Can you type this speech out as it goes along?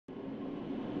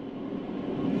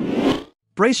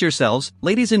Brace yourselves,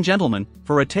 ladies and gentlemen,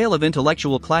 for a tale of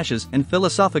intellectual clashes and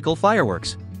philosophical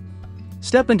fireworks.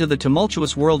 Step into the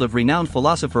tumultuous world of renowned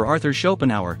philosopher Arthur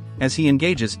Schopenhauer, as he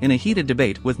engages in a heated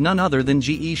debate with none other than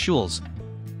G.E. Schulze.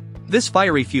 This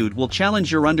fiery feud will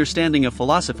challenge your understanding of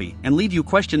philosophy and leave you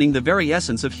questioning the very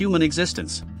essence of human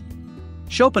existence.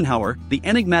 Schopenhauer, the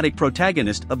enigmatic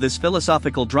protagonist of this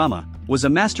philosophical drama, was a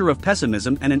master of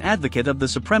pessimism and an advocate of the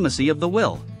supremacy of the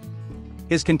will.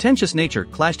 His contentious nature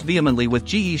clashed vehemently with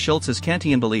G.E. Schulze's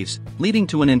Kantian beliefs, leading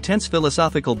to an intense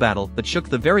philosophical battle that shook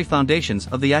the very foundations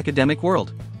of the academic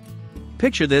world.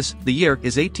 Picture this: the year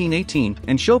is 1818,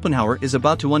 and Schopenhauer is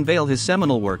about to unveil his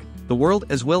seminal work, The World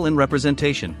as Will and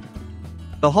Representation.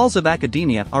 The halls of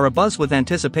academia are abuzz with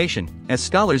anticipation, as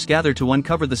scholars gather to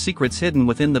uncover the secrets hidden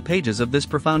within the pages of this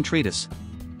profound treatise.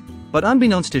 But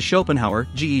unbeknownst to Schopenhauer,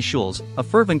 G.E. Schulze, a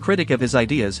fervent critic of his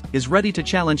ideas, is ready to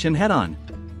challenge him head-on.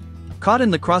 Caught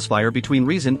in the crossfire between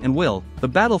reason and will, the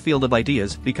battlefield of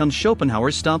ideas becomes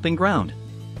Schopenhauer's stomping ground.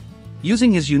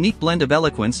 Using his unique blend of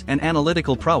eloquence and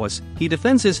analytical prowess, he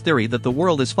defends his theory that the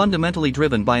world is fundamentally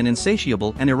driven by an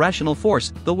insatiable and irrational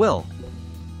force, the will.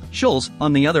 Schulze,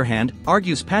 on the other hand,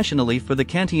 argues passionately for the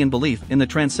Kantian belief in the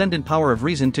transcendent power of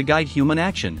reason to guide human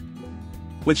action.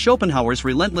 With Schopenhauer's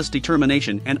relentless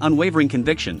determination and unwavering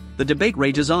conviction, the debate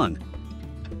rages on.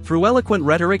 Through eloquent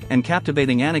rhetoric and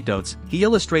captivating anecdotes, he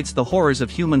illustrates the horrors of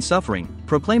human suffering,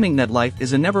 proclaiming that life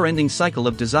is a never-ending cycle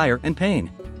of desire and pain.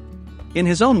 In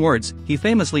his own words, he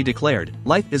famously declared,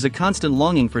 "Life is a constant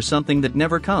longing for something that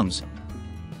never comes."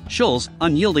 Schulze,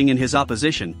 unyielding in his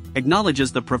opposition,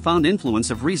 acknowledges the profound influence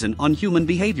of reason on human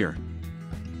behavior.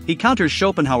 He counters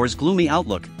Schopenhauer's gloomy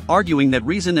outlook, arguing that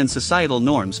reason and societal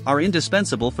norms are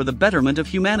indispensable for the betterment of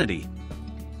humanity.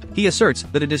 He asserts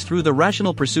that it is through the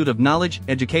rational pursuit of knowledge,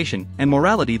 education, and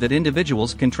morality that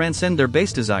individuals can transcend their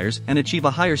base desires and achieve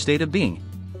a higher state of being.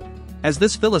 As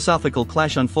this philosophical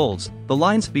clash unfolds, the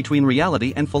lines between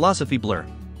reality and philosophy blur.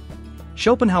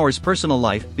 Schopenhauer's personal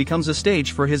life becomes a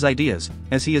stage for his ideas,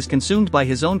 as he is consumed by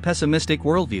his own pessimistic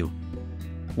worldview.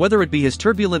 Whether it be his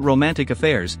turbulent romantic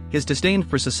affairs, his disdain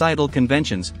for societal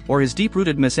conventions, or his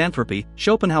deep-rooted misanthropy,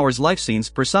 Schopenhauer's life scenes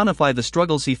personify the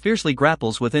struggles he fiercely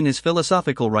grapples within his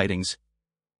philosophical writings.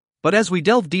 But as we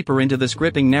delve deeper into this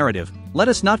gripping narrative, let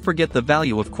us not forget the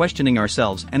value of questioning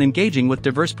ourselves and engaging with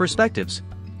diverse perspectives.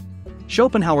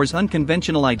 Schopenhauer's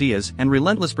unconventional ideas and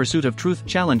relentless pursuit of truth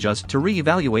challenge us to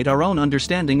re-evaluate our own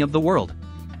understanding of the world.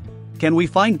 Can we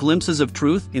find glimpses of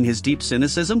truth in his deep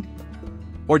cynicism?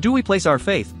 Or do we place our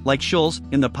faith, like Schulze,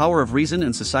 in the power of reason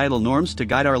and societal norms to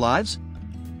guide our lives?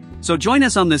 So join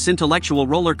us on this intellectual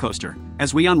roller coaster,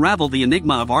 as we unravel the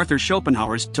enigma of Arthur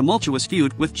Schopenhauer's tumultuous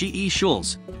feud with G.E.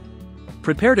 Schulze.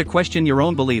 Prepare to question your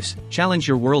own beliefs, challenge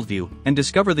your worldview, and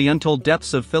discover the untold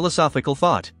depths of philosophical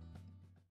thought.